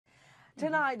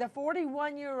Tonight, the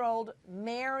 41-year-old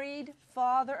married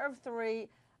father of three,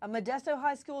 a Modesto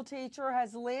high school teacher,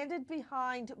 has landed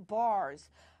behind bars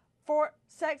for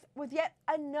sex with yet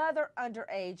another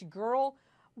underage girl.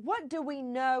 What do we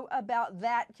know about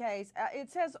that case?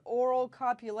 It says oral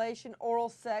copulation, oral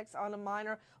sex on a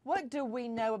minor. What do we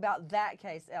know about that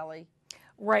case, Ellie?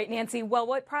 Right, Nancy. Well,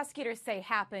 what prosecutors say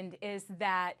happened is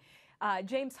that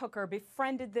James Hooker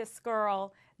befriended this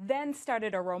girl, then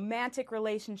started a romantic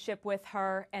relationship with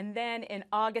her, and then in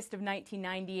August of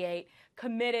 1998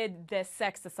 committed this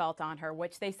sex assault on her,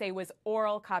 which they say was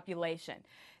oral copulation.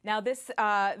 Now, this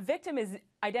victim is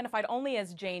identified only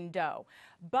as Jane Doe,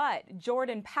 but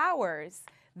Jordan Powers,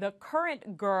 the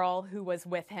current girl who was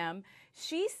with him,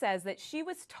 she says that she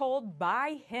was told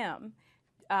by him,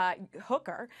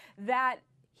 Hooker, that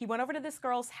he went over to this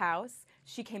girl's house.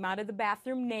 She came out of the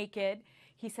bathroom naked.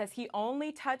 He says he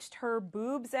only touched her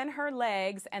boobs and her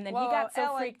legs, and then he got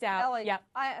so freaked out. Ellie, yep.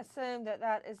 I assume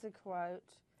that is a quote.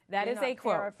 That is a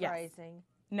quote. Paraphrasing.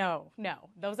 Yes. No,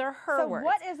 those are her words. So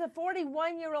what is a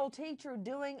 41-year-old teacher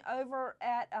doing over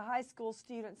at a high school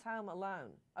student's home alone,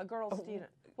 a girl student?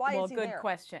 Why is he there? Well, good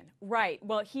question. Right.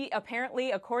 Well, he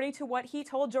apparently, according to what he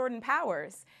told Jordan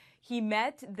Powers, he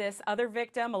met this other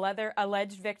victim,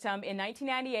 alleged victim, in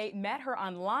 1998, met her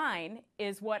online,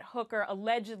 is what Hooker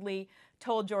allegedly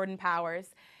told Jordan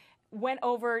Powers, went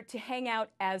over to hang out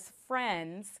as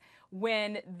friends.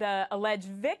 When the alleged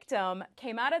victim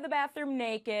came out of the bathroom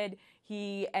naked,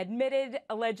 he admitted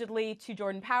allegedly to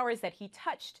Jordan Powers that he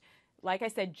touched, like I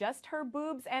said, just her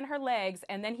boobs and her legs,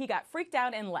 and then he got freaked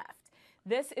out and left.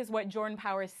 This is what Jordan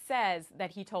Powers says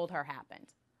that he told her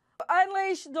happened.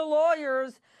 Unleash the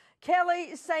lawyers.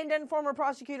 Kelly Sandin, former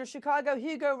prosecutor, Chicago.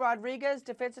 Hugo Rodriguez,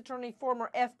 defense attorney, former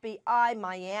FBI,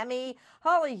 Miami.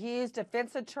 Holly Hughes,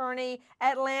 defense attorney,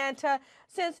 Atlanta.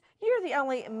 Since you're the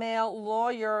only male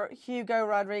lawyer, Hugo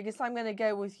Rodriguez, I'm going to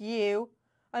go with you.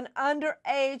 An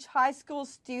underage high school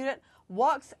student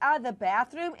walks out of the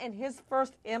bathroom and his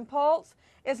first impulse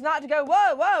is not to go,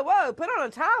 whoa, whoa, whoa, put on a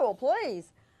towel,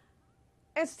 please.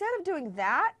 Instead of doing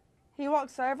that, he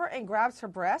walks over and grabs her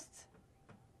breasts.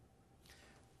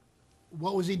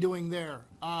 What was he doing there?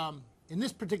 In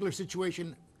this particular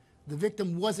situation, the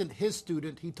victim wasn't his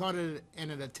student. He taught in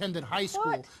an attended high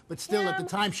school, but still at the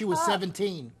time she was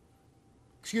 17.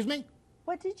 Excuse me?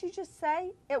 What did you just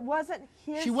say? It wasn't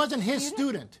his She wasn't his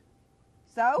student.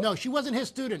 So? No, she wasn't his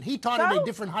student. He taught at a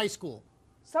different high school.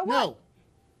 So what? No.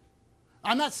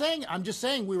 I'm not saying, I'm just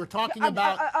saying we were talking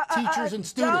about teachers and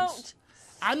students.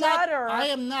 I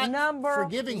am not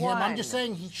forgiving him. I'm just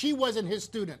saying she wasn't his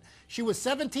student. She was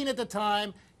 17 at the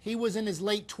time. He was in his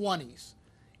late 20s.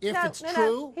 If it's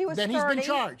true, then he's been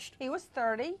charged. He was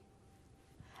 30.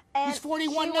 And he's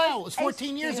 41 now. It was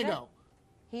 14 years ago.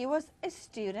 He was a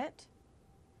student.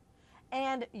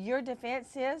 And your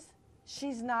defense is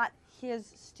she's not his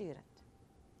student.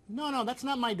 No, that's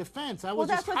not my defense. I was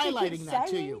just highlighting that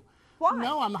to you. Why?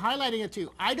 No, I'm highlighting it to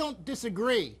you. I don't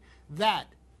disagree that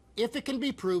if it can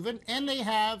be proven and they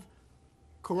have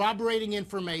corroborating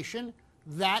information,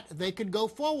 that they could go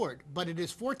forward. But it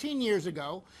is 14 years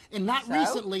ago, and not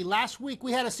recently. Last week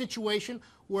we had a situation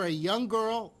where a young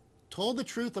girl told the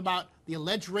truth about the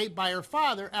alleged rape by her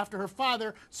father after her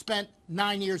father spent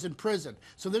 9 years in prison.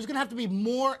 So there's going to have to be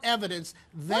more evidence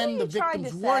than the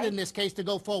victim's word in this case to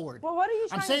go forward. Well, what are you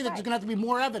trying to say? I'm saying that there's going to have to be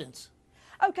more evidence.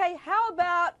 Okay, how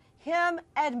about him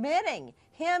admitting,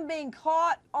 him being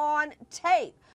caught on tape?